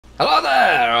Hello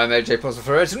there, I'm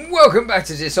PuzzleFerret, and welcome back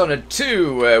to Dishonored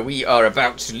 2, where we are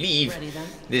about to leave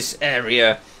this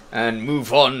area and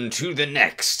move on to the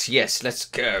next. Yes, let's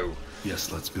go.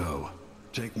 Yes, let's go.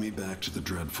 Take me back to the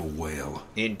dreadful whale.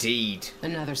 Indeed.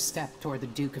 Another step toward the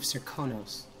Duke of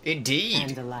Serkonos. Indeed.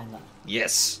 And Delilah.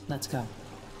 Yes. Let's go.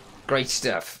 Great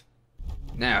stuff.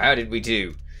 Now, how did we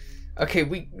do? Okay,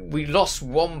 we lost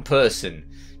one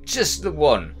person. Just the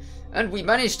one. And we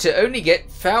managed to only get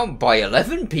found by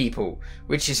 11 people,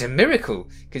 which is a miracle,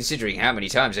 considering how many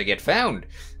times I get found.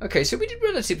 Okay, so we did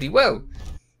relatively well.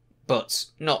 But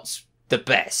not the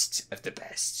best of the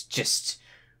best, just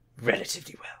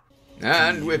relatively well.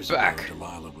 And we're back.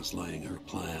 Delilah was laying her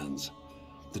plans.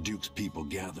 The Duke's people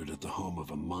gathered at the home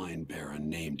of a mine baron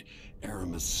named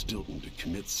Aramis Stilton to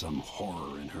commit some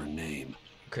horror in her name.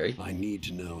 Okay. I need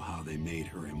to know how they made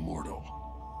her immortal.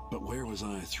 But where was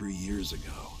I 3 years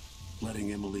ago?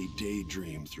 Letting Emily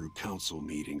daydream through council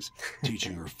meetings,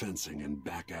 teaching her fencing and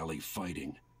back-alley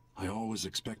fighting. I always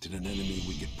expected an enemy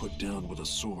we could put down with a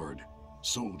sword.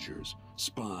 Soldiers,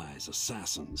 spies,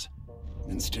 assassins.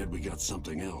 Instead, we got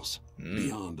something else.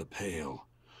 Beyond the pale.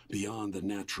 Beyond the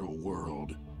natural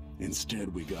world.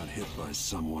 Instead, we got hit by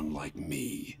someone like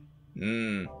me.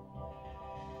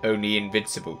 Only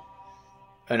invincible.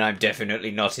 And I'm definitely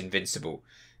not invincible,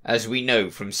 as we know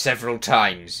from several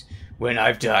times when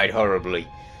I've died horribly.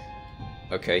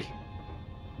 Okay.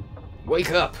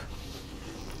 Wake up!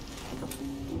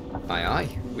 Aye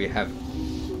aye, we have...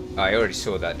 I already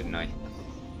saw that, didn't I?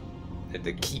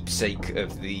 The keepsake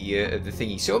of the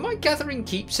thingy. So am I gathering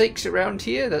keepsakes around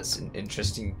here? That's an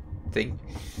interesting thing.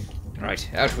 Right,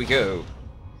 out we go.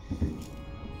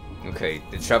 Okay,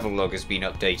 the travel log has been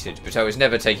updated, but I was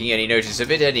never taking any notice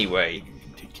of it anyway.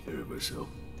 Take care of herself.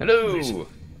 Hello!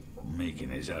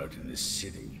 Making us out in the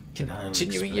city.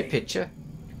 Continuing your picture.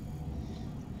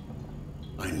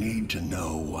 I need to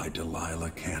know why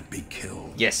Delilah can't be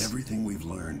killed. Yes. Everything we've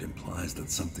learned implies that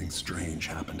something strange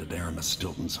happened at Aramis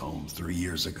Stilton's home 3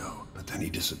 years ago, but then he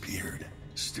disappeared.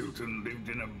 Stilton lived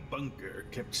in a bunker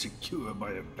kept secure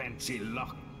by a fancy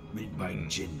lock made by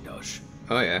Jindosh.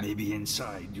 Oh yeah. Maybe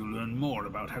inside you'll learn more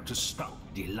about how to stop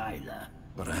Delilah.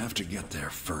 But I have to get there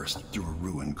first, through a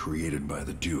ruin created by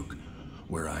the Duke,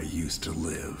 where I used to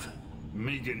live.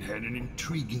 Megan had an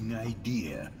intriguing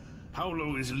idea.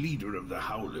 Paolo is leader of the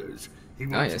Howlers. He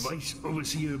wants Vice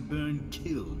Overseer Byrne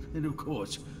killed, and of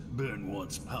course, Byrne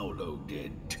wants Paolo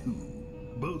dead too.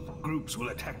 Both groups will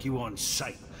attack you on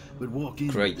sight, but walk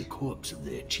in with the corpse of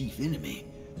their chief enemy,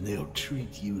 and they'll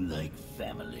treat you like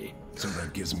family. So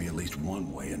that gives me at least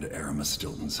one way into Aramis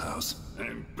Stilton's house.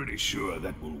 I'm pretty sure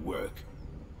that will work.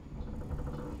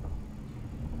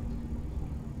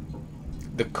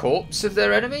 The corpse of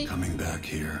their enemy? Coming back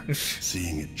here,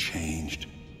 seeing it changed,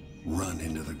 run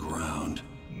into the ground.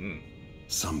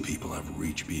 Some people have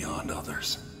reached beyond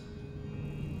others.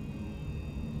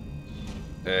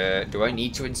 Do I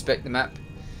need to inspect the map?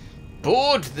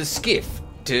 Board the skiff.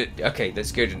 Okay,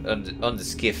 let's go on the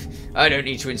skiff. I don't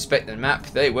need to inspect the map.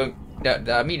 They won't...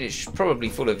 I mean, it's probably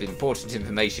full of important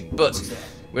information, but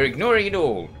we're ignoring it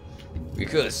all.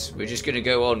 Because we're just going to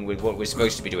go on with what we're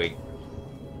supposed to be doing.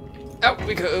 Out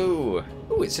we go!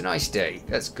 Oh, it's a nice day.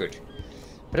 That's good.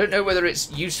 I don't know whether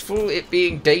it's useful it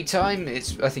being daytime.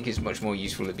 I think it's much more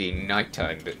useful it being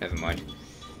nighttime, but never mind.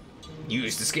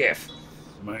 Use the skiff.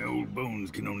 My old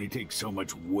bones can only take so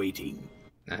much waiting.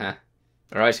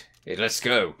 Alright, let's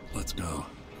go. Let's go. I'll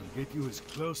get you as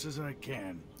close as I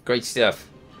can. Great stuff.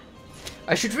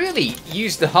 I should really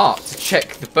use the heart to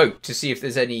check the boat to see if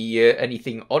there's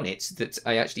anything on it that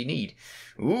I actually need.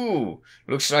 Ooh,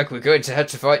 looks like we're going to have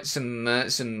to fight some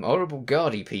horrible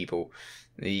guardy people.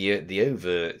 The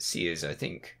overseers, I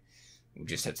think. We'll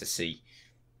just have to see.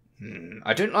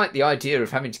 I don't like the idea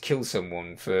of having to kill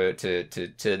someone to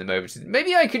turn them over to...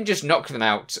 Maybe I can just knock them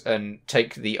out and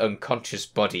take the unconscious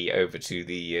body over to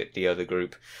the other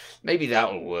group. Maybe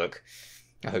that'll work.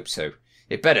 I hope so.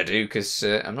 It better do, because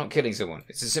I'm not killing someone.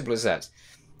 It's as simple as that.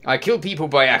 I kill people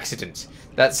by accident.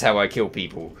 That's how I kill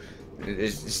people.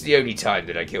 It's the only time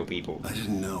that I kill people. I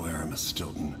didn't know Aramis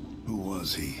Stilton. Who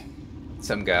was he?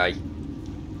 Some guy.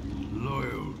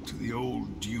 Loyal to the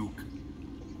old Duke.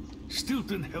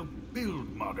 Stilton helped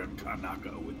build modern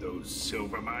Karnaca with those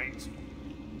silver mines.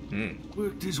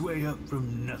 Worked his way up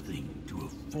from nothing to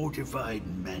a fortified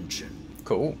mansion.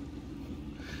 Cool.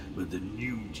 But the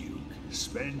new Duke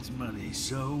spends money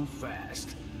so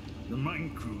fast, the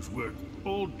mine crews work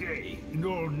all day and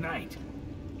all night.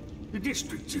 The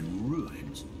district's in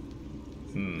ruins.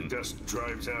 The dust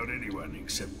drives out anyone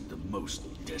except the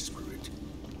most desperate.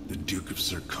 The Duke of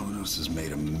Serkonos has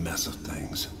made a mess of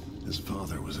things. His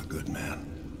father was a good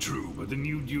man. true, but the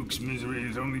new Duke's misery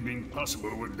has only been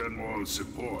possible with Dunwall's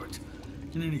support.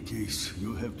 In any case,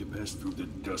 you'll have to pass through the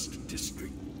Dust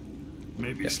District.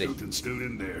 Maybe Stilton's still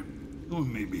in there, or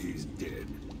maybe he's dead.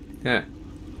 Huh.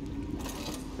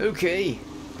 Okay,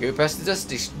 go past the Dust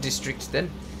District then.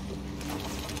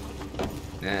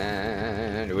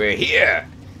 And we're here!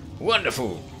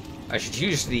 Wonderful! I should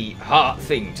use the heart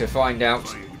thing to find out.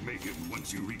 Find Megan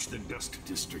once you reach the Dust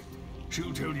District.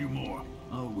 She'll tell you more.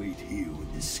 I'll wait here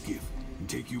with this skiff and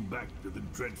take you back to the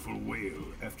dreadful whale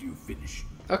after you finish.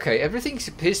 Okay, everything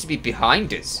appears to be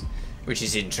behind us, which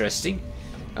is interesting.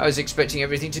 I was expecting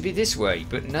everything to be this way,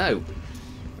 but no.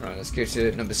 Right, let's go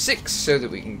to number 6 so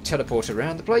that we can teleport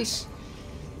around the place.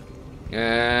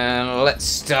 And let's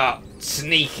start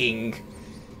sneaking.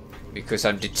 Because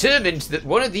I'm determined that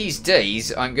one of these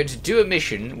days I'm going to do a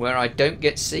mission where I don't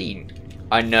get seen.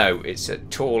 I know it's a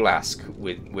tall ask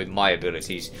with my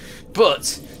abilities,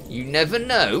 but you never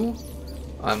know.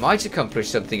 I might accomplish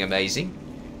something amazing.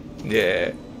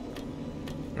 Yeah.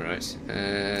 Right.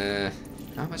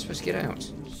 How am I supposed to get out?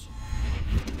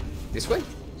 This way?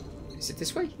 Is it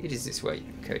this way? It is this way.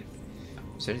 Okay.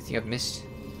 Is there anything I've missed?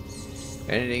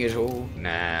 Anything at all?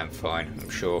 Nah, I'm fine. I'm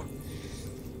sure.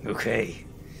 Okay.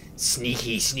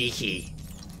 Sneaky, sneaky.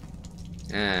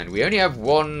 And we only have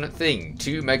one thing.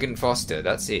 To Megan Foster.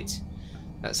 That's it.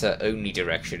 That's our only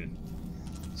direction.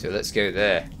 So let's go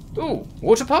there. Ooh,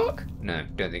 water park? No,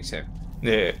 don't think so.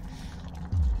 Yeah.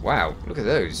 Wow, look at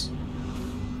those.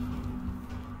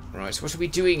 Right, so what are we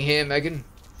doing here, Megan?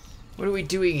 What are we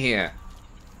doing here?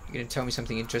 You gonna tell me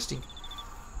something interesting?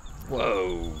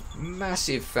 Whoa,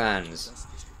 massive fans.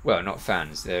 Well, not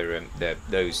fans. They're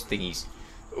those thingies.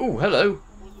 Ooh, hello.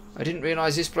 I didn't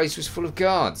realise this place was full of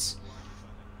guards.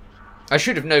 I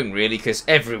should have known, really, because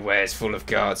everywhere's full of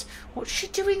guards. What's she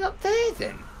doing up there,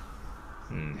 then?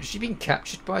 Has she been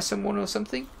captured by someone or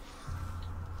something?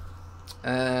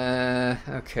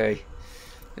 Okay.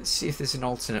 Let's see if there's an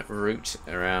alternate route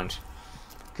around.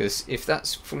 Because if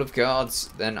that's full of guards,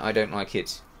 then I don't like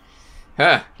it.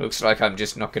 Huh, looks like I'm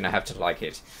just not going to have to like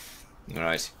it.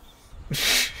 Alright.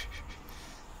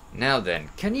 Now then,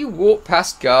 can you walk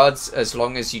past guards as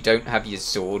long as you don't have your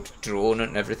sword drawn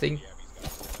and everything?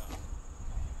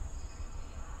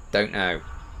 Don't know.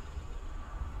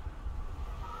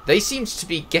 They seemed to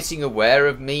be getting aware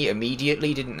of me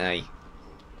immediately, didn't they?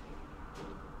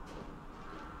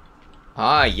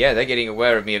 Ah, yeah, they're getting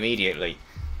aware of me immediately.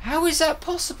 How is that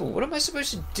possible? What am I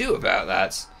supposed to do about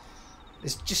that?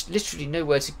 There's just literally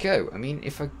nowhere to go. I mean,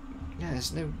 if I... Yeah,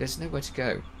 there's nowhere to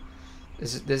go.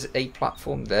 There's a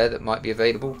platform there that might be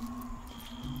available.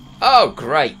 Oh,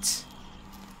 great!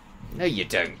 No, you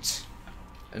don't.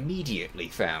 Immediately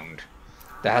found.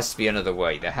 There has to be another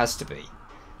way. There has to be.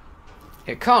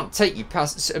 It can't take you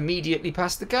past immediately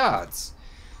past the guards.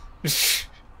 Is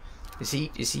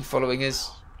he following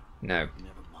us? No.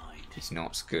 He's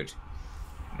not. Good.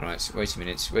 Right, so wait a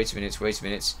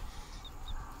minute.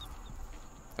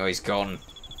 Oh, he's gone.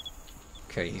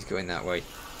 Okay, he's going that way.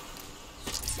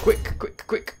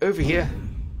 Quick, over here.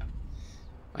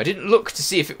 I didn't look to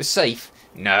see if it was safe.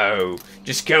 No,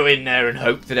 just go in there and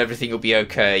hope that everything will be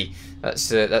okay. That's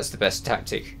the best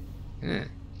tactic. Yeah.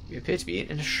 We appear to be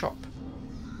in a shop.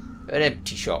 An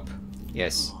empty shop.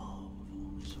 Yes.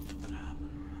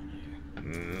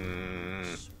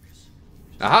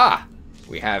 Aha!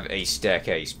 We have a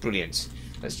staircase. Brilliant.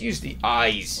 Let's use the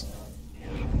eyes.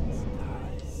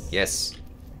 Yes.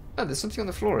 Oh, there's something on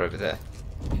the floor over there.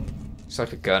 It's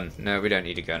like a gun. No, we don't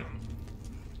need a gun.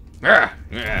 Yeah,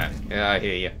 I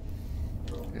hear you.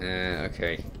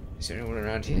 Okay. Is there anyone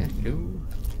around here? No.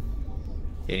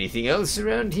 Anything else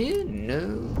around here?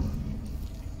 No.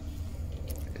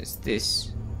 There's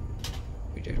this.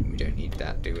 We don't need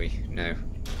that, do we? No.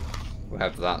 We'll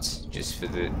have that just for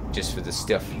the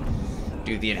stuff.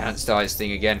 Do the enhanced eyes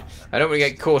thing again. I don't want to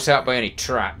get caught out by any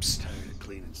traps. Tired of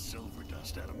cleaning silver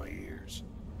dust out of my ears.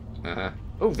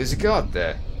 Oh, there's a guard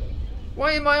there.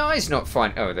 Why are my eyes not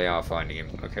finding? Oh, they are finding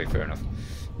him. Okay, fair enough.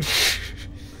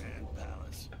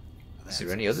 Is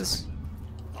there any others?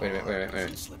 Wait a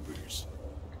minute.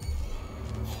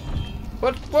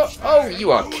 What? Oh,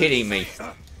 you are kidding me.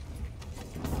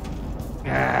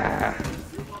 Ah.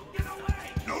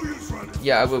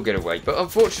 Yeah, I will get away. But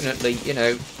unfortunately, you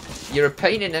know, you're a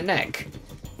pain in the neck.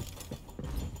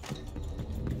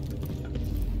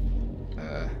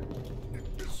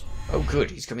 Oh, good.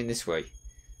 He's coming this way.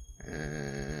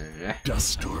 Dust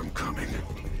storm coming.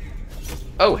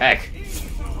 Oh, heck.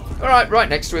 Alright, right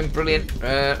next to him. Brilliant.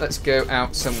 Let's go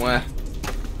out somewhere.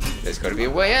 There's got to be a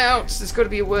way out. There's got to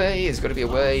be a way.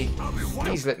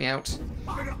 Please let me out.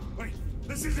 Wait,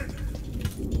 this is it.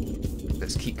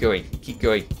 Let's keep going. Keep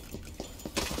going.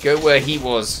 Go where he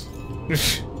was.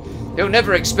 He'll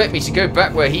never expect me to go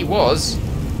back where he was.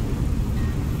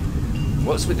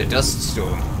 What's with the dust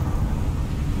storm?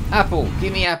 Apple.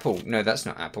 Give me apple. No, that's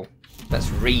not apple. That's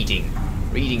reading.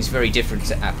 Reading's very different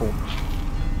to apple.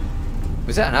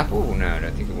 Was that an apple? Oh, no, I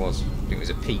don't think it was. I think it was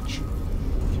a peach.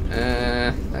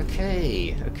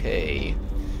 Okay. Okay.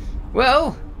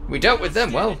 Well, we dealt with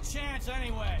them well.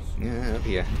 Yeah, up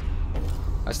here.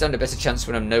 I stand a better chance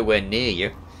when I'm nowhere near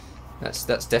you.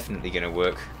 That's definitely going to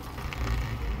work.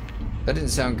 That didn't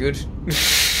sound good.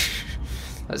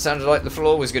 That sounded like the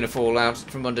floor was going to fall out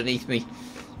from underneath me.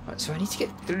 Right, so I need to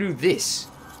get through this.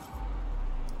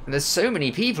 And there's so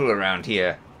many people around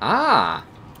here. Ah!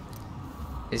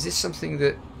 Is this something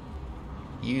that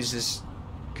uses...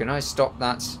 Can I stop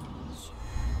that?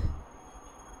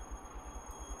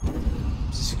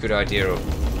 Is this a good idea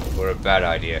or a bad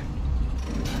idea?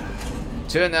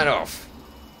 Turn that off.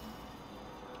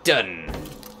 Done.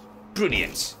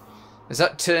 Brilliant. Has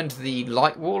that turned the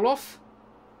light wall off?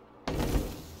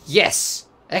 Yes!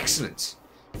 Excellent.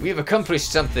 We have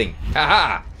accomplished something.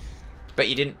 Haha! Bet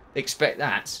you didn't expect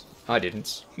that. I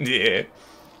didn't. Yeah.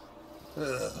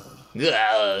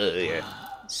 Yeah.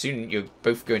 Soon you're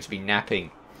both going to be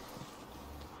napping.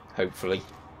 Hopefully.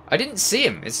 I didn't see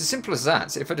him. It's as simple as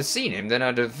that. If I'd have seen him, then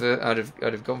I'd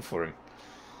have gone for him.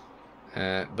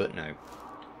 But no.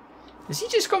 Has he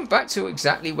just gone back to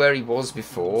exactly where he was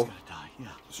before?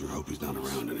 Sure hope he's not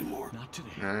around anymore. Not today.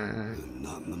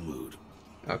 Not in the mood.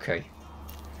 Okay.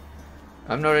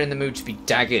 I'm not in the mood to be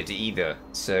daggered either,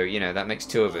 so, you know, that makes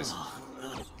two of us.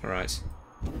 Right.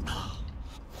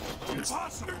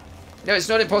 No, it's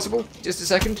not impossible. Just a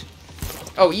second.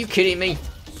 Oh, are you kidding me?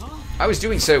 I was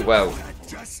doing so well.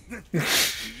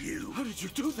 How did you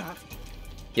do that?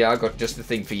 Yeah, I got just the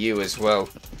thing for you as well.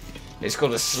 It's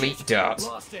called a sleep dart.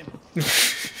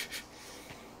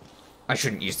 I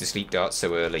shouldn't use the sleep dart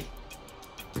so early.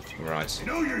 Right. I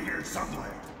know you're here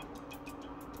somewhere.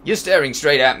 You're staring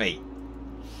straight at me.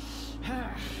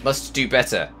 Must do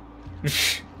better.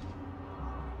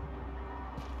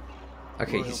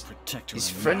 Okay,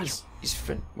 his friend.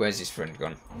 Where's his friend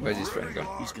gone? Where's his friend gone?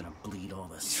 He's gonna bleed all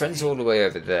this. His friend's all the way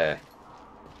over there.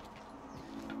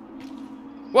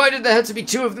 Why did there have to be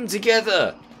two of them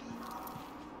together?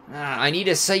 I need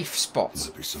a safe spot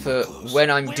for when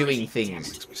I'm doing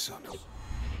things.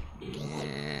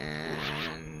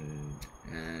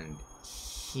 And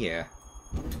here.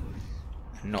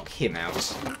 Knock him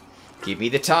out. Give me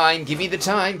the time, give me the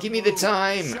time, give me the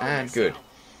time. And good.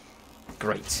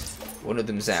 Great. One of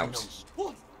them's out.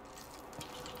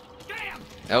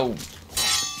 Oh,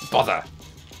 bother.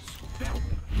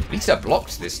 At least I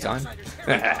blocked this time.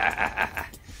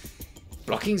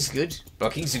 Blocking's good.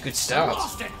 Blocking's a good start.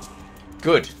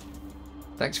 Good.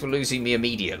 Thanks for losing me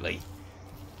immediately.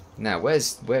 Now,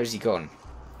 where's he gone?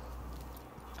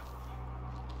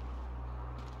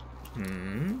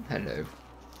 Hello.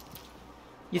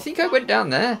 You think I went down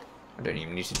there? I don't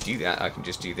even need to do that. I can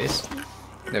just do this.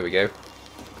 There we go.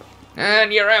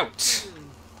 And you're out.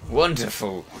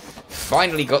 Wonderful.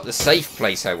 Finally got the safe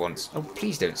place I want. Oh,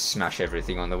 please don't smash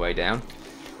everything on the way down.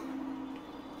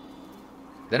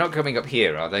 They're not coming up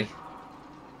here, are they?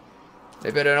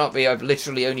 They better not be. I've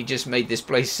literally only just made this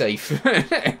place safe.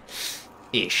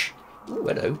 Ish. Ooh,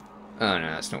 hello. Oh,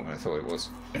 no, that's not what I thought it was.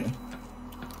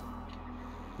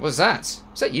 What's that?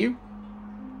 Is that you?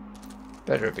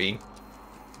 Better have been.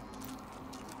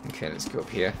 Okay, let's go up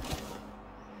here.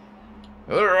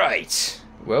 Alright.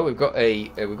 Well, we've got a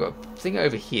thing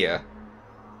over here.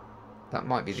 That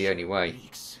might be the only way.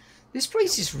 This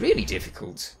place is really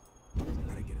difficult.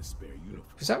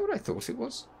 Is that what I thought it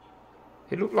was?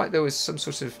 It looked like there was some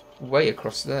sort of way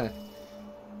across there.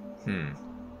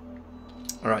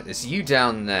 Alright, there's you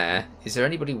down there. Is there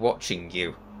anybody watching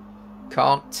you?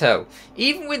 Can't tell.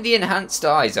 Even with the enhanced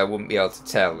eyes, I wouldn't be able to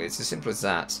tell. It's as simple as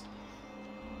that.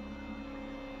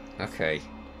 Okay.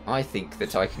 I think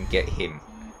that I can get him.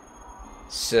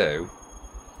 So...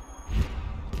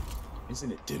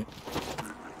 Isn't it dinner?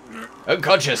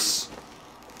 Unconscious!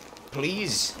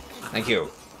 Please? Thank you.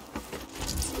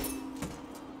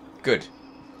 Good.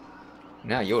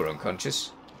 Now you're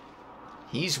unconscious.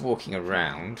 He's walking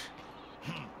around.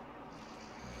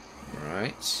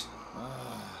 Right.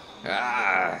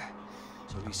 Ah!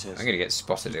 So he says, I'm gonna get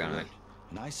spotted, aren't I?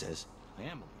 And I says, I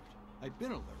am alert. I've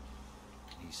been alert.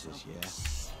 He says, yeah,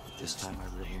 but this time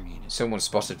I really mean it. Someone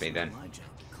spotted me then.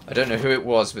 I don't know who it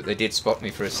was, but they did spot me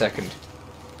for a second.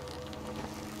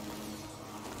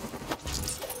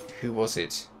 Who was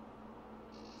it?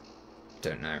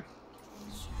 Don't know.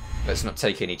 Let's not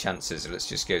take any chances. Let's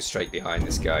just go straight behind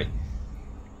this guy.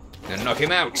 And knock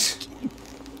him out.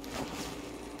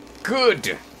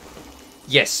 Good.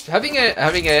 Yes, having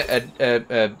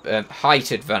a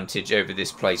height advantage over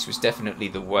this place was definitely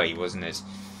the way, wasn't it?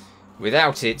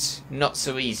 Without it, not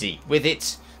so easy. With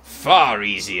it, far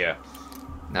easier.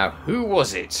 Now, who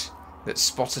was it that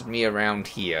spotted me around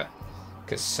here?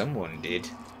 Because someone did.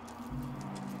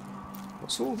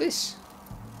 What's all this?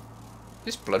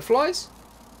 This blood flies?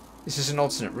 This is an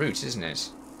alternate route, isn't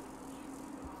it?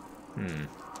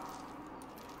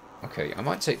 Okay, I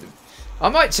might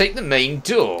take the main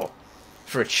door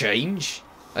for a change.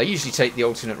 I usually take the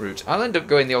alternate route. I'll end up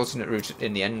going the alternate route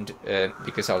in the end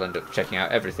because I'll end up checking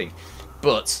out everything.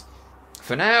 But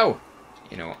for now,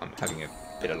 you know, I'm having a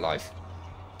bit of life.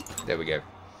 There we go.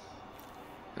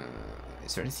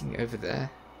 Is there anything over there?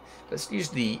 Let's use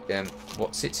the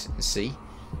what's it? Let's see.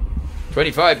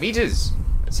 25 meters.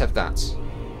 Let's have that.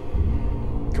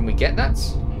 Can we get that?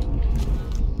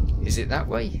 Is it that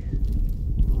way?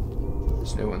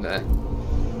 There's no one there.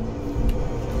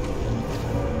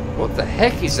 What the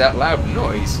heck is that loud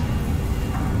noise?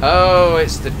 Oh,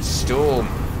 it's the storm.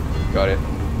 Got it.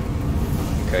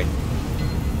 Okay.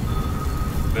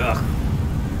 Ugh.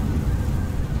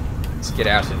 Let's get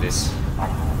out of this.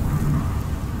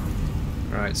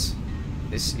 Right.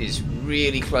 This is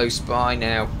really close by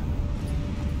now.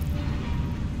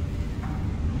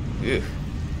 Ugh.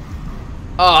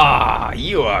 Ah,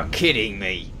 you are kidding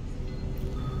me.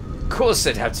 Of course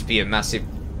there'd have to be a massive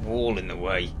wall in the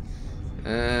way.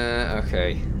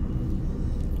 Okay.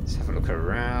 Let's have a look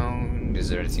around. Is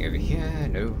there anything over here?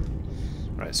 No.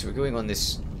 Right, so we're going on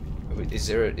this. Is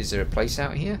there a place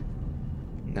out here?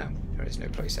 No, there is no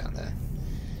place out there.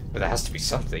 But there has to be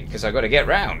something, because I've got to get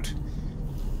round.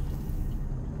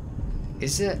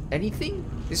 Is there anything?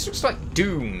 This looks like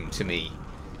doom to me.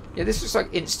 Yeah, this looks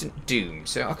like instant doom,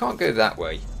 so I can't go that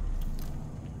way.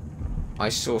 I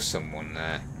saw someone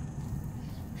there.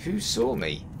 Who saw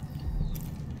me?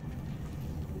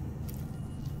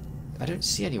 I don't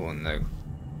see anyone, though.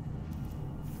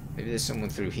 Maybe there's someone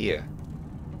through here.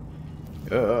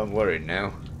 Oh, I'm worried now.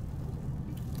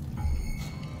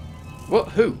 What?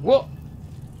 Who? What?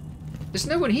 There's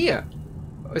no one here.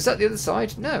 Oh, is that the other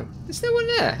side? No. There's no one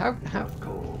there. How?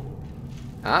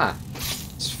 Ah.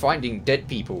 It's finding dead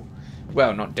people.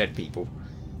 Well, not dead people.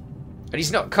 And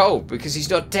he's not cold because he's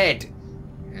not dead.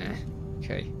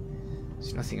 Okay.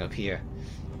 There's nothing up here.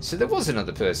 So there was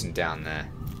another person down there.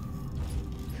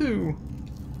 Who?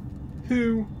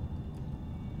 Who?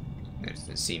 They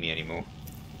doesn't see me anymore.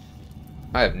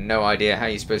 I have no idea how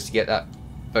you're supposed to get that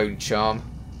bone charm.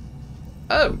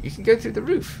 Oh, you can go through the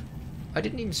roof. I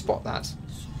didn't even spot that.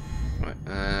 Right,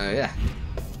 yeah.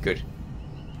 Good.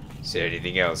 Is there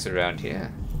anything else around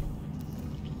here?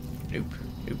 Nope.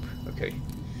 Nope. Okay.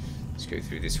 Let's go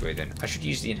through this way then. I should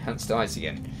use the enhanced eyes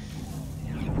again.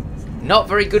 Not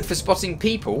very good for spotting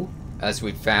people, as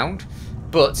we've found,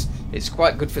 but it's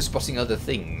quite good for spotting other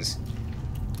things.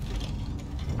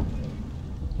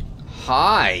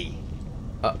 Hi!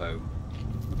 Uh-oh.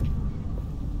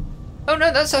 Oh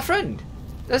no, that's our friend!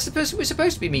 That's the person we're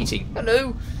supposed to be meeting.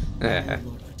 Hello!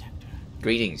 Lord Protector.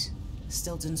 Greetings.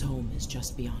 Stilton's home is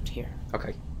just beyond here.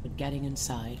 Okay. But getting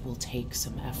inside will take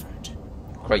some effort.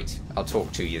 Great. I'll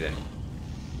talk to you then.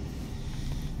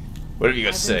 What have you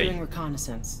got to say? I've been doing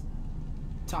reconnaissance.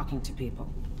 Talking to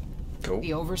people. Cool.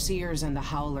 The Overseers and the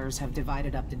Howlers have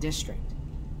divided up the district.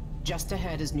 Just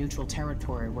ahead is neutral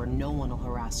territory where no one will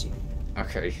harass you.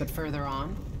 Okay. But further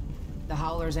on, the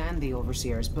Howlers and the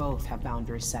Overseers both have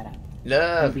boundaries set up.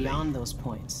 Lovely. And beyond those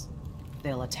points,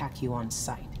 they'll attack you on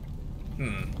sight.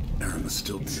 Aaron, the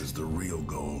Stilton is the real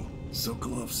goal.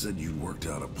 Sokolov said you worked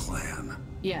out a plan.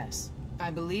 Yes. I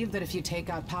believe that if you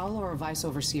take out Paolo or Vice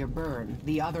Overseer Byrne,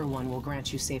 the other one will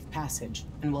grant you safe passage,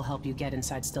 and will help you get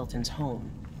inside Stilton's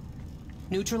home.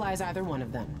 Neutralize either one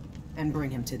of them, and bring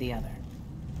him to the other.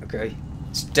 Okay.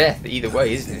 It's death either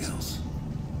way, isn't it?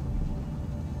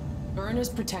 Byrne is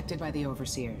protected by the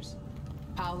Overseers.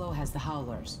 Paolo has the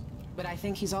Howlers, but I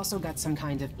think he's also got some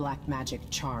kind of black magic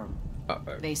charm.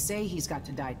 Uh-oh. They say he's got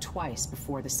to die twice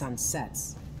before the sun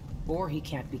sets, or he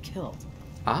can't be killed.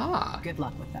 Ah. Good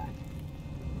luck with that.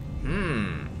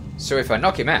 So if I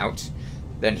knock him out,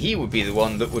 then he would be the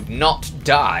one that would not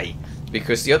die,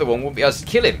 because the other one won't be able to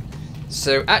kill him.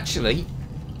 So actually,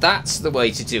 that's the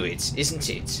way to do it, isn't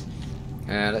it?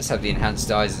 Let's have the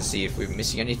enhanced eyes and see if we're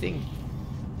missing anything.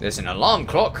 There's an alarm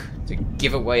clock to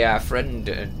give away our friend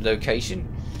location.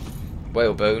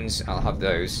 Whale bones, I'll have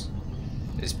those.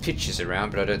 There's pictures around,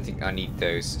 but I don't think I need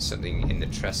those. Something in the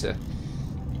dresser.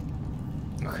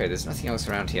 Okay, there's nothing else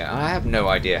around here. I have no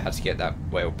idea how to get that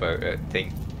whale boat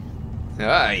thing.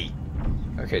 Hey!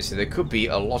 Okay, so there could be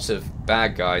a lot of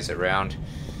bad guys around.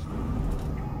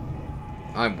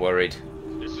 I'm worried.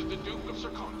 This is the Duke of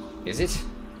Circon. Is it?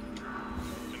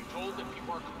 I've been told that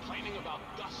people are complaining about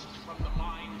dust from the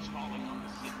mines falling on the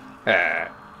city. Ah.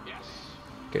 Yes.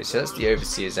 Okay, so that's the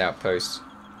Overseer's outpost.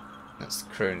 That's the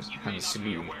Crone's You may and not be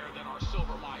Saloon. aware that our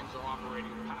silver mines are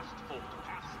operating past full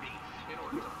capacity in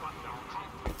order to fund our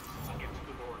conflict against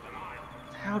the Northern Isle.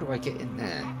 How do I get in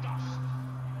there? Dust.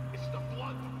 It's the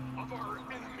blood of our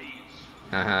enemies.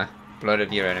 Uh-huh. Blood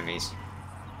of your enemies.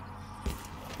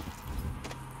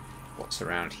 What's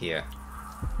around here?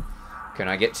 Can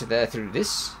I get to there through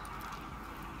this?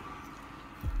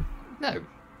 No.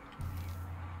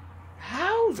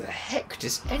 How the heck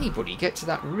does anybody get to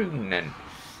that room then?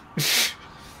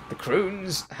 The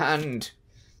Crone's hand.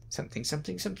 Something,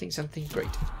 something, something, something. Great.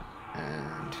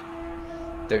 And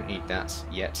don't need that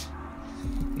yet.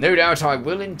 No doubt I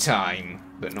will in time,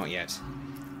 but not yet.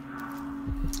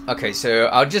 Okay, so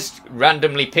I'll just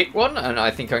randomly pick one, and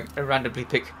I think I randomly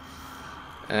pick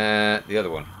the other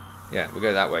one. Yeah, we'll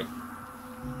go that way.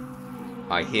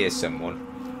 I hear someone.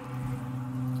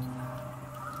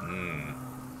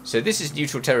 So this is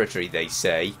neutral territory, they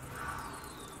say.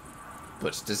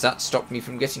 But does that stop me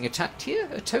from getting attacked here?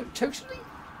 Totally?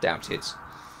 Doubt it.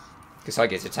 Because I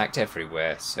get attacked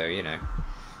everywhere, so, you know.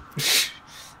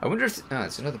 I wonder if... Ah,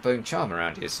 there's another bone charm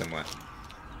around here somewhere.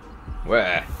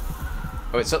 Where?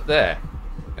 Oh, it's up there.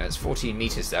 It's 14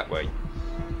 meters that way.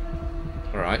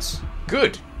 Alright.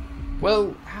 Good.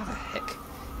 Well, how the heck?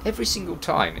 Every single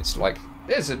time it's like,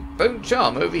 there's a bone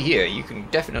charm over here. You can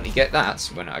definitely get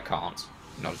that when I can't.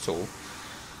 Not at all.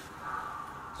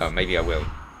 Oh, maybe I will.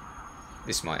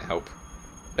 This might help.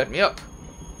 Let me up.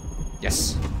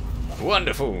 Yes.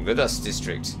 Wonderful. The Dust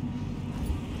District.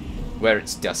 Where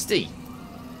it's dusty.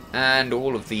 And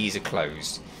all of these are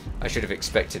closed. I should have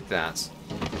expected that.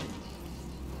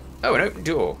 Oh, an open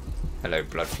door. Hello,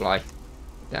 Bloodfly.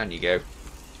 Down you go.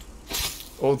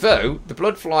 Although, the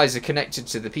Bloodflies are connected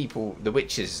to the people, the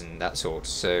witches and that sort,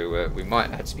 so we might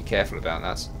have to be careful about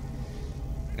that.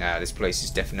 Ah, this place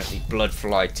is definitely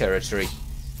Bloodfly territory.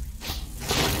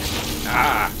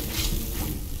 Ah!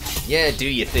 Yeah, do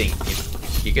your thing.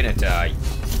 You're gonna die.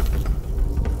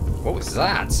 What was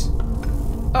that?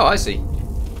 Oh, I see.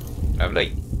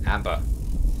 Lovely. Amber.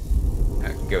 I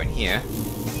can go in here.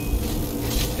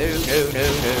 No, no, no,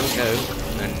 no, no.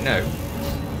 And no.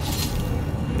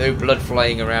 No blood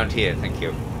flying around here, thank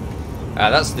you.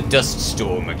 That's the dust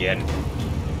storm again.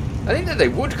 I think that they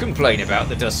would complain about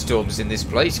the dust storms in this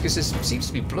place, because there seems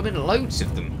to be blooming loads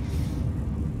of them.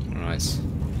 Alright.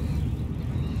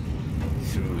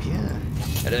 Through here.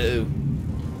 Hello.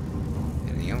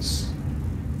 Anything else?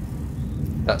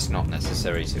 That's not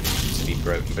necessary to be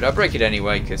broken, but I'll break it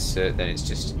anyway, because then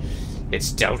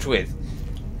it's dealt with.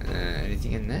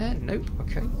 Anything in there? Nope.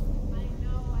 Okay.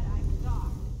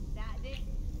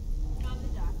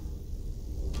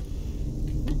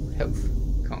 Health.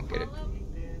 Can't get it.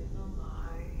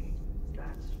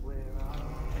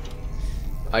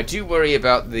 I do worry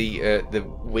about the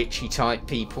witchy type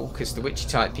people, because the witchy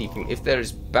type people, if they're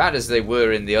as bad as they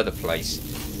were in the other place,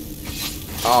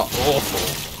 are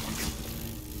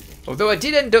awful. Although I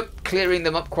did end up clearing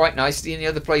them up quite nicely in the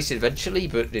other place eventually,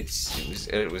 but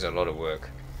it was a lot of work.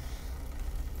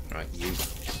 Right, you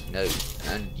know,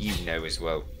 and you know as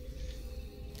well.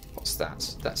 What's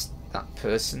that? That's that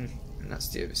person, and that's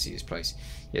the Overseer's place.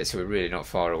 Yeah, so we're really not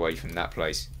far away from that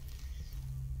place.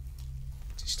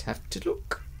 Just have to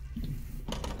look.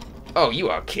 Oh, you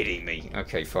are kidding me.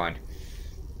 Okay, fine.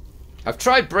 I've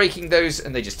tried breaking those,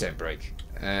 and they just don't break.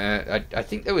 I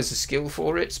think there was a skill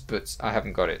for it, but I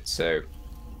haven't got it, so...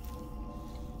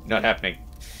 Not happening.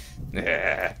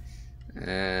 This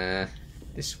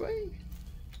way?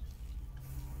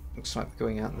 Looks like we're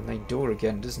going out the main door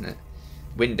again, doesn't it?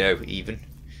 Window, even.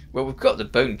 Well, we've got the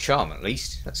bone charm, at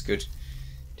least. That's good.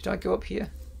 Did I go up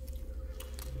here?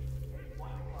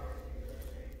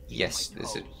 Yes,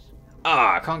 there's a...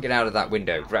 Ah, I can't get out of that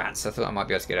window. Rats, I thought I might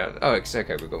be able to get out of... Oh, it's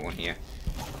okay, we've got one here.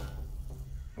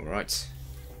 Alright.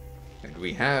 And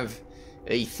we have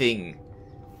a thing.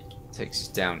 Takes us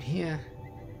down here.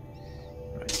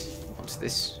 Right, what's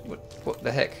this? What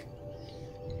the heck?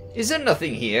 Is there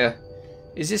nothing here?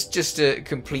 Is this just a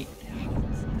complete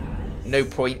no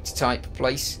point type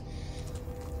place?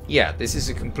 Yeah, this is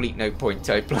a complete no point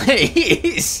type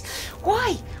place.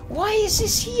 Why? Why is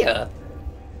this here?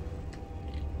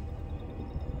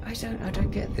 I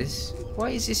don't get this. Why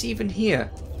is this even here?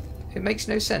 It makes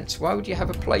no sense. Why would you have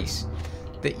a place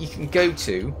that you can go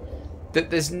to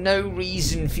that there's no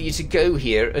reason for you to go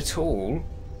here at all?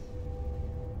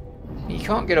 You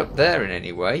can't get up there in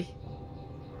any way.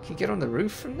 Can you get on the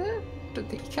roof from there? Don't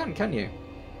think you can you?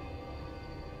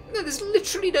 No, there's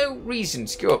literally no reason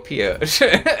to go up here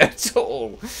at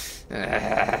all.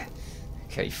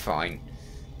 Okay, fine.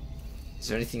 Is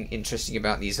there anything interesting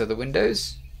about these other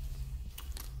windows?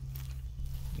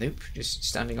 Nope, just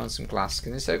standing on some glass.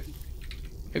 Can this open?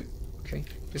 Nope. Okay,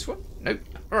 this one? Nope.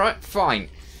 Alright, fine.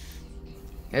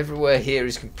 Everywhere here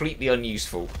is completely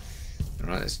unuseful.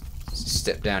 Alright, let's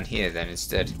step down here then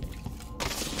instead.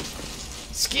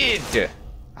 Skid!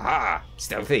 Ah,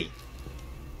 stealthy.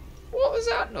 What was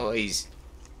that noise?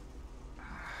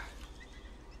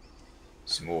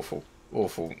 Some awful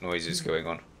noises going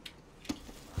on.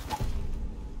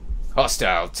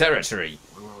 Hostile territory.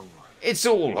 It's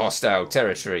all hostile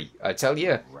territory, I tell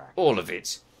you. All of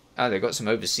it. Ah, they've got some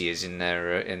overseers in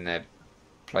their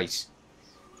place.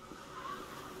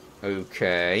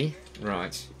 Okay,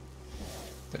 right.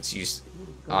 Let's use...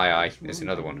 Aye, there's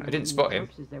another one. I didn't spot him.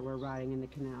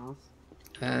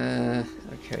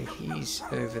 Okay, he's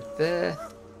over there.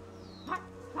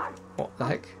 What the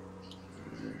heck?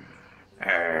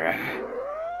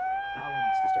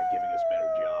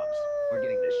 We're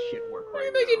getting this shit work right. What are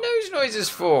you making those noises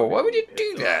for? Why would you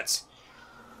do that?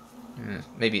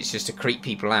 Maybe it's just to creep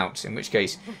people out, in which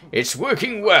case, it's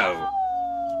working well.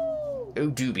 Oh,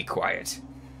 do be quiet.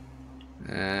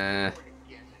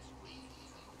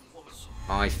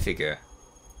 I figure.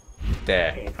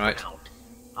 There, right.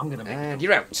 And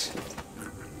you're out.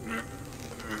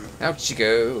 Out you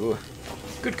go.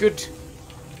 Good.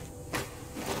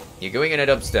 You're going in a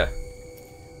dumpster.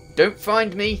 Don't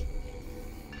find me.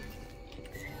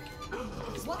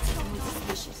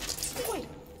 Wait,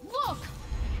 look!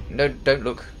 No, don't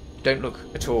look. Don't look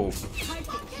at all.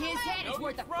 His head is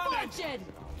worth a fortune!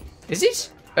 Is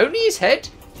it? Only his head?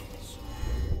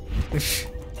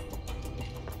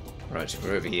 Right,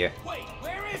 we're over here. Wait,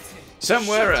 where is he?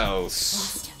 Somewhere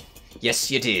else.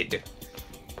 Yes, you did.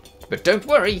 But don't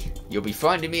worry, you'll be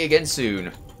finding me again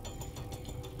soon.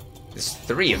 There's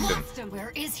 3 of them.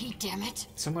 Where is he, damn it?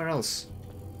 Somewhere else.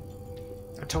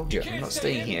 I told you, I'm not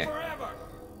staying here.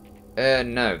 Forever.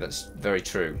 No, that's very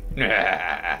true.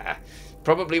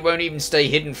 Probably won't even stay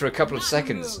hidden for a couple of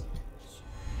seconds.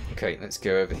 Okay, let's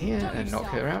go over here and knock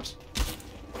her out.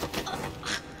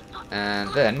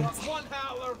 And then... One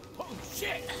howler. Oh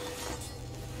shit!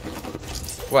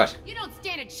 What? You don't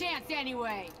stand a chance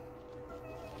anyway.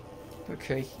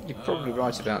 Okay, you're probably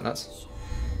right about that.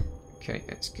 Okay,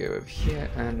 let's go over here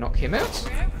and knock him out.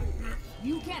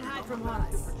 You can't hide from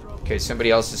us. Okay,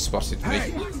 somebody else has spotted me.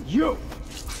 Hey, you!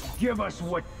 Give us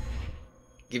what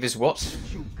Give us what?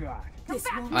 you got.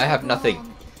 I have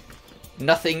nothing.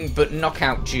 Nothing but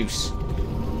knockout juice.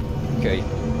 Okay.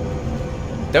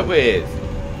 Dealt with.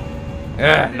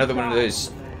 Another one of those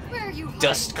Where are you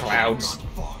dust clouds.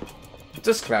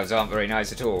 Dust clouds aren't very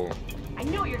nice at all. I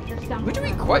know you're here somewhere. We're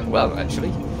doing quite well,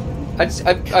 actually.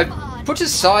 I put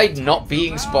aside not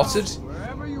being spotted,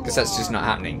 because that's just not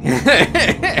happening.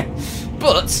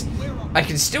 But I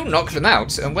can still knock them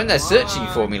out, and when they're searching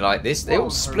for me like this, they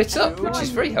all split up, which is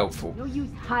very helpful. No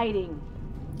use hiding.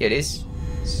 Yeah, it is.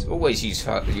 It's always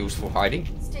useful hiding.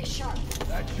 Stay sharp.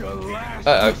 That's your last.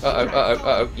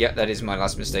 Uh-oh. Yeah, that is my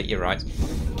last mistake, you're right.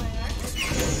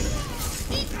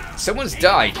 Someone's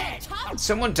died.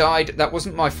 Someone died, that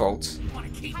wasn't my fault.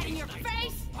 Hiding your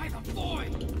face?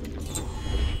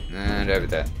 And over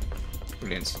there.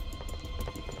 Brilliant.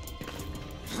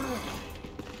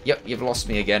 Yep, you've lost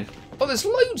me again. Oh, there's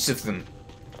loads of them.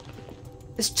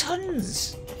 There's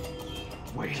tons.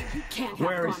 Wait, Can't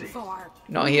where have is gone he? far.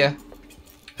 Not here.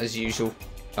 As usual.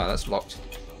 Oh, that's locked.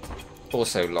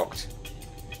 Also locked.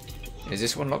 Is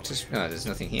this one locked? No, there's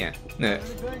nothing here. No.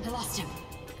 I lost him.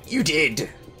 You did.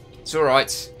 It's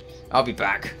alright. I'll be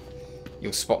back.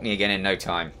 You'll spot me again in no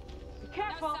time.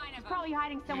 Careful. He's probably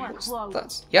hiding somewhere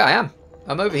close. Yeah, I am.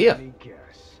 I'm over here. Let me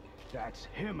guess. That's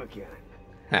him again.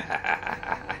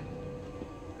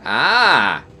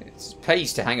 Ah, it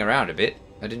pays to hang around a bit.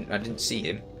 I didn't see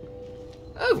him.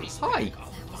 Oh, hi.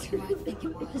 That was who I think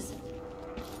it was.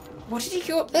 What did he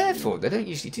go up there for? They don't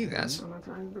usually do that.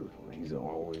 He's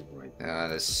always right.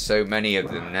 There's so many of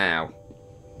them now.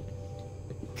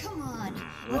 Come on.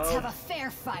 Let's have a fair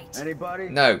fight. Anybody?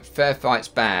 No, fair fight's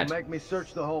bad. Make me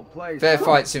search the whole place. Fair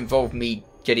fights involve me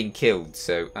getting killed,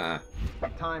 so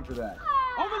Time for that.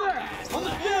 Over there! On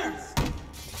the stairs!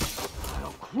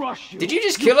 I'll crush you. Did you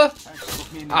just kill her?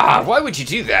 Ah, why would you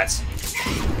do that?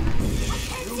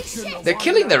 They're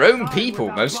killing their own people,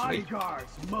 mostly.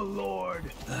 Bodyguards, my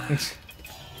lord.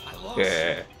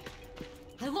 Yeah.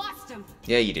 I lost him.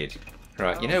 Yeah, you did.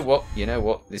 Right, you know what? You know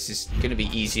what? This is going to be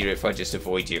easier if I just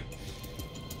avoid you.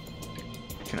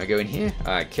 Can I go in here?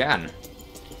 I can.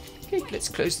 Okay, let's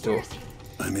close the door.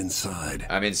 I'm inside.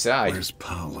 I'm inside. Where's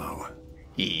Paolo?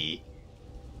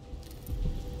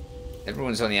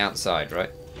 Everyone's on the outside,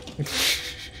 right?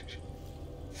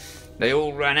 They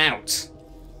all ran out.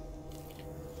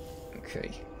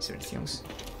 Okay, is there anything else?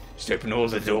 Just open all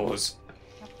the doors.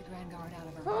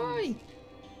 Hi.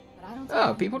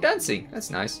 Oh, people dancing.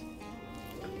 That's nice.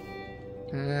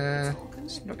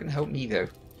 It's not going to help me though.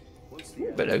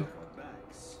 Hello.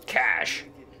 Cash.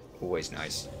 Always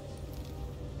nice.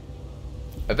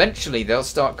 Eventually they'll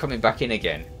start coming back in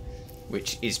again,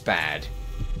 which is bad.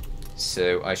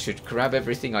 So I should grab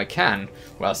everything I can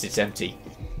whilst it's empty.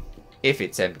 If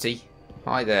it's empty.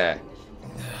 Hi there.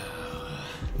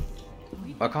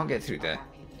 I can't get through there.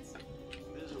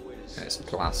 That's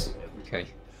class. Okay.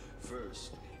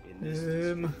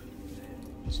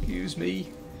 Excuse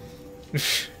me.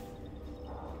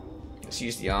 Let's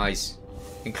use the eyes.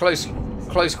 In close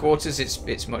quarters,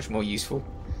 it's much more useful.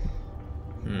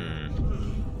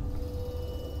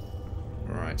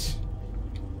 Right.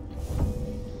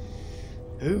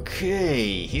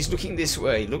 Okay, he's looking this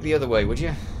way. Look the other way, would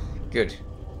you? Good.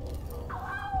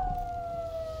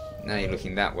 Now you're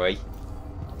looking that way.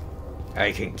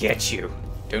 I can get you.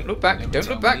 Don't look back. Don't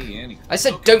look back. I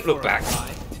said don't look back.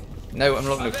 No, I'm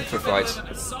not looking for a fight.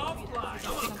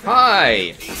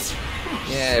 Hi!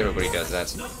 Yeah, everybody does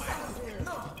that.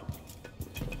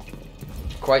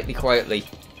 Quietly, quietly.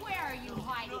 Where are you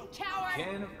hiding, coward?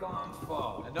 Can't have gone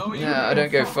far. I know Yeah, I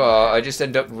don't go far. I just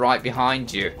end up right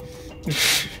behind you.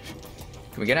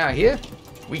 Can we get out of here?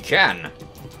 We can.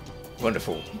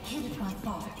 Wonderful.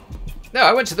 No,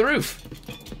 I went to the roof.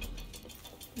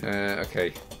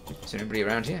 Okay. Is there anybody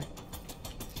around here?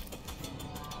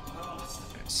 I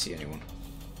don't see anyone.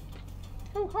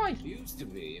 Oh, hi. Used to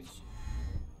be.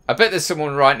 I bet there's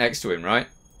someone right next to him, right?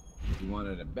 If you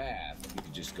wanted a bath, you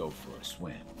could just go for a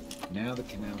swim. Now the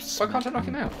canal's... Why can't I knock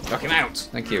him out? Knock him out!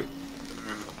 Thank you.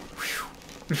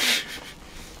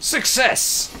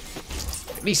 Success!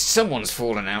 At least someone's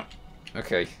fallen out.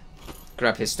 Okay.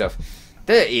 Grab his stuff.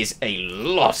 There is a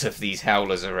lot of these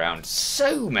howlers around.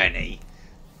 So many.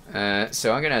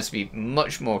 So I'm going to have to be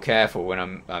much more careful when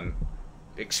I'm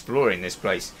exploring this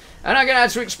place. And I'm going to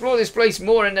have to explore this place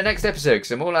more in the next episode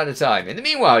because I'm all out of time. In the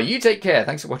meanwhile, you take care.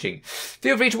 Thanks for watching.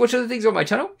 Feel free to watch other things on my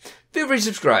channel. Feel free to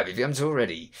subscribe if you haven't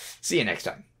already. See you next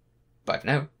time. Bye for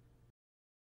now.